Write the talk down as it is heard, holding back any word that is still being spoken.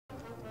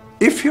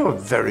If you're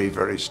very,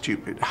 very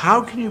stupid,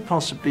 how can you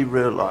possibly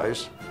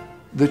realize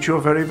that you're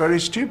very, very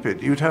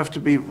stupid? You'd have to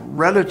be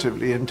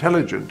relatively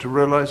intelligent to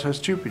realize how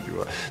stupid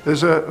you are.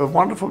 There's a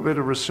wonderful bit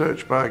of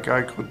research by a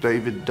guy called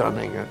David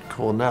Dunning at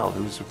Cornell,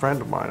 who's a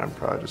friend of mine, I'm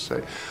proud to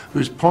say,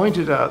 who's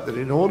pointed out that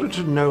in order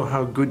to know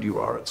how good you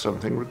are at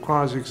something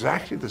requires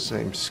exactly the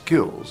same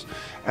skills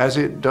as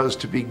it does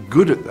to be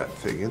good at that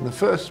thing in the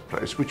first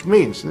place, which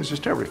means, and this is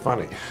terribly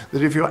funny,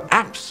 that if you're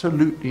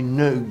absolutely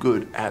no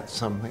good at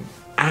something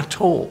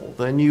at all,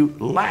 then you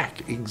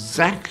lack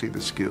exactly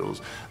the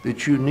skills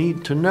that you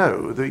need to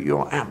know that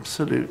you're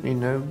absolutely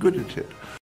no good at it.